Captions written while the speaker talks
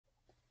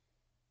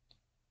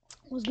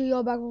Let's get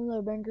y'all back with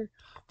another banger.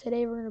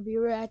 Today we're gonna be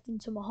reacting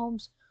to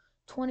Mahomes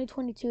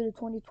 2022 to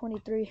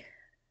 2023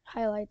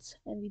 highlights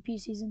MVP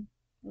season.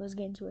 Let's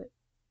get into it.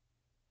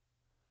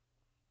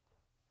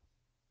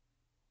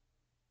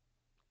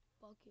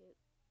 Bucket.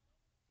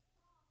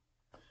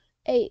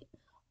 Hey,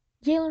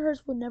 Jalen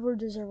Hurts would never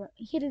deserve it.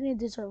 He didn't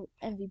deserve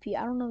MVP.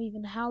 I don't know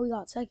even how he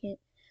got second.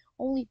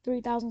 Only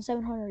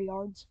 3,700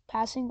 yards,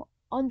 passing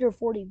under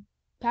 40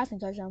 passing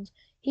touchdowns.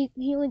 He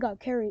only got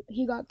carried.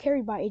 He got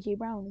carried by AJ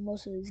Brown in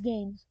most of his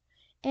games,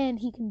 and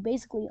he can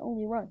basically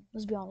only run.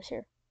 Let's be honest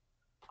here.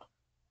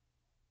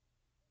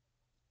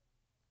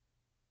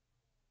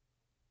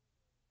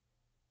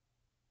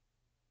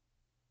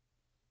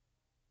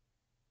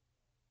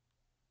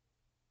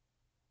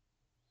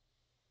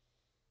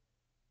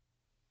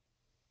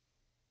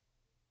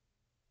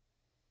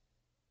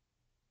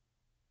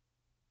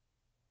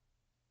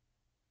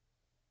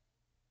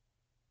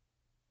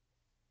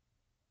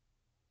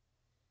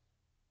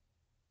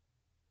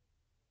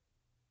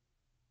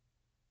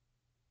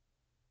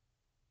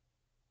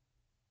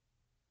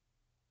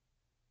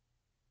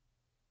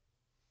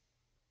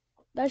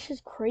 That's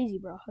just crazy,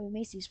 bro. How he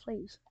makes these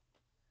plays.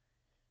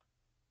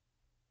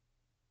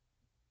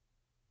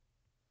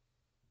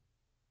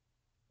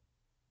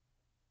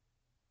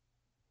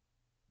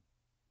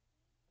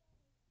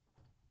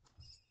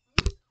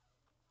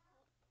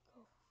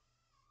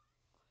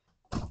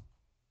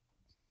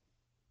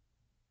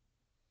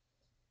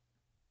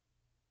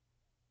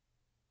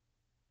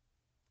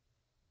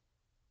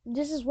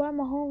 This is why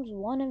Mahomes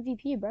won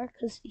MVP, bro.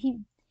 Because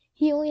he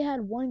only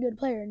had one good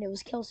player, and it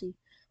was Kelsey.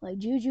 Like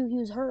Juju, he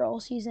was hurt all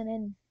season,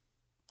 and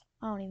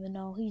I don't even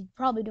know. He's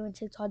probably doing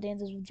TikTok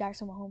dances with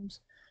Jackson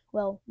Mahomes.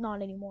 Well,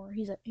 not anymore.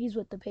 He's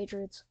with the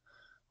Patriots.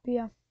 But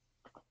yeah,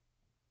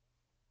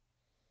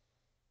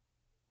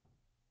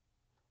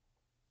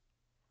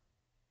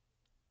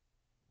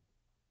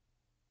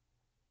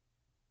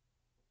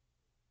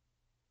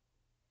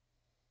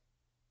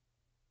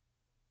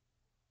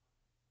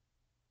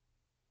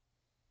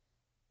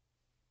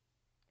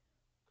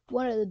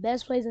 one of the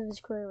best plays of his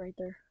career right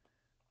there.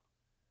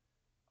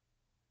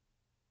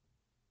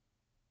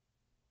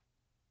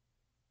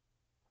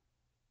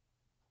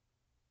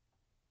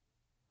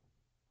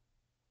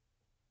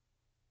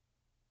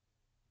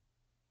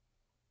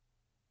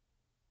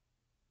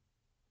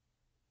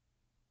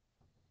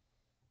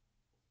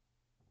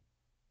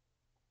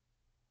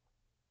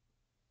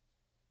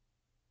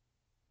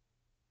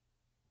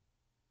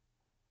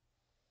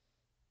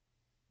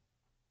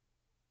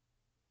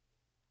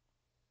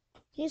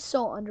 He's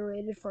so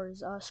underrated for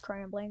his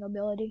scrambling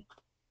ability.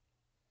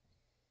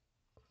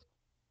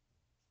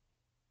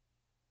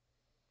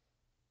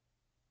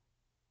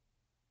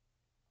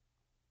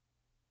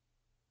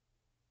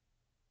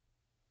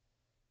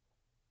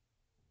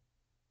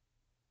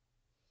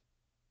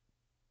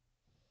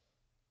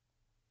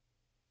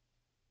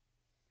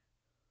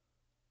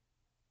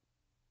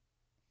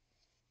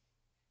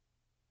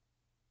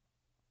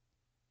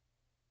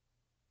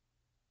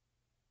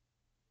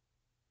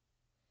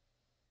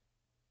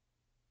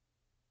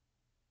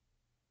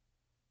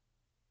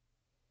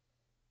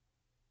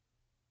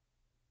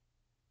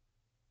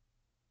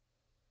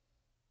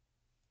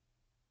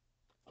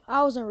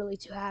 I wasn't really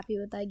too happy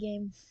with that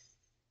game.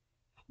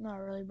 Not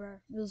really, bro.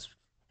 It was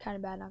kind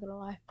of bad, not gonna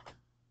lie.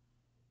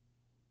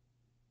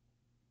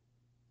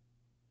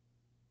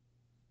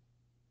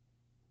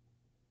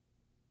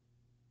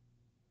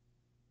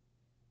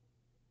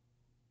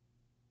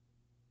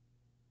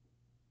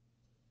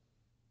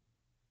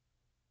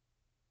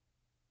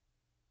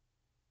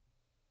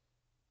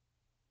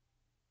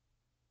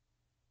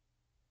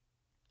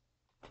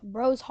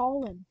 Bro's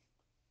hauling.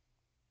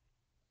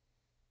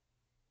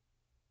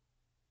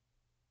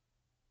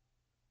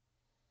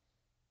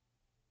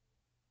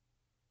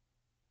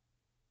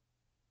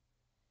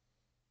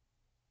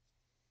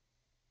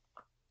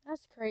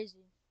 That's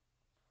crazy.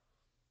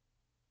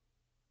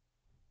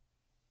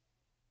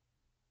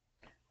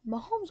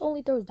 Mahomes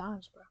only throws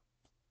dimes, bro.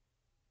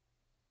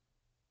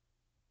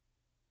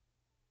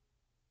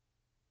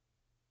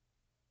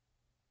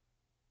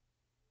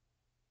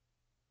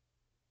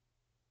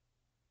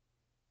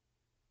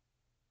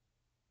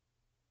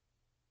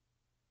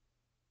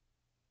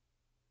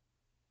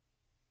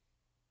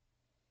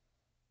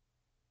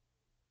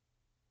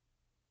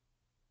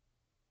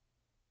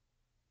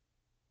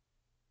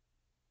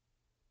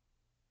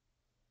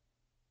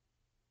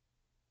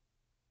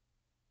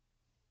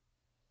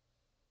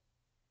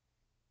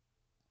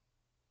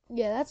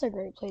 Yeah, that's a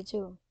great play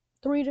too.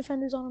 Three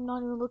defenders on him,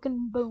 not even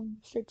looking.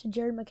 Boom, straight to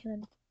Jared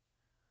McKinnon.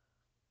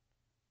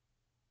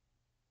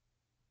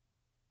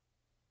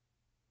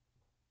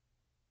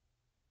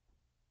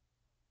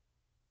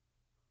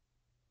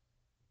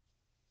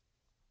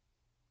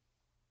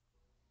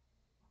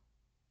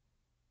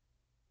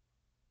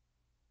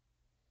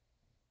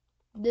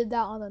 Did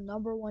that on the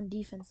number one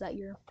defense that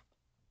year.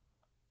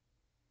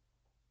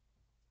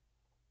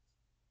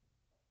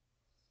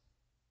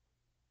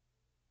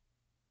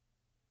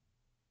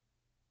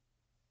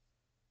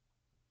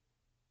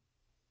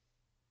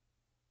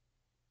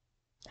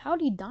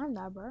 How'd he dime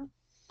that, bro?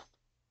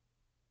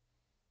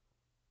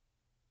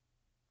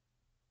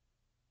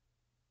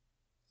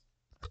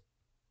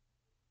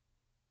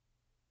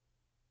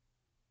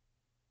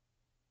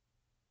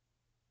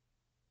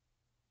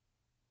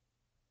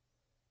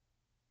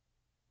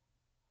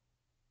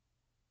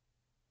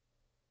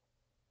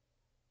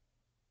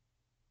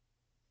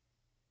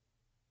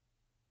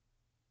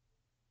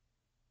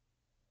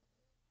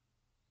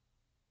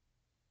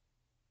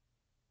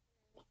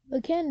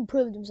 But Ken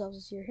proved himself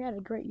this year. He had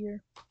a great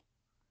year.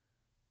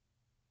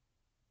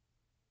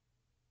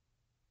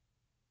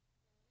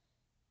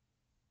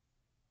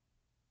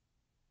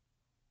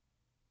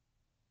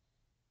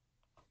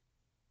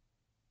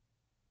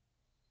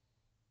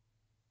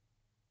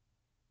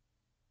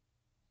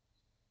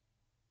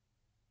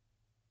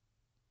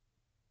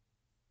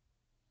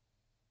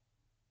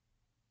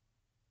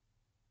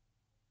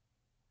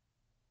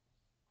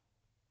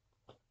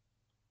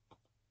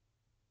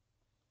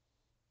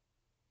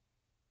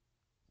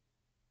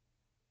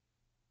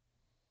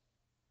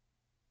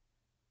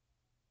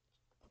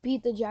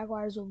 Beat the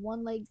Jaguars with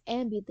one leg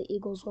and beat the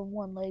Eagles with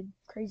one leg.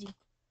 Crazy.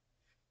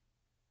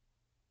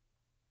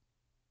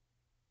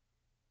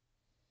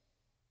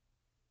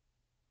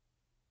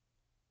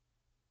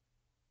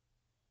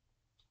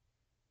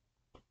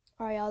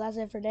 All right, y'all. That's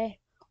it for today.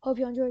 Hope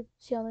you enjoyed.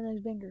 See you on the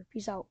next banger.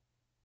 Peace out.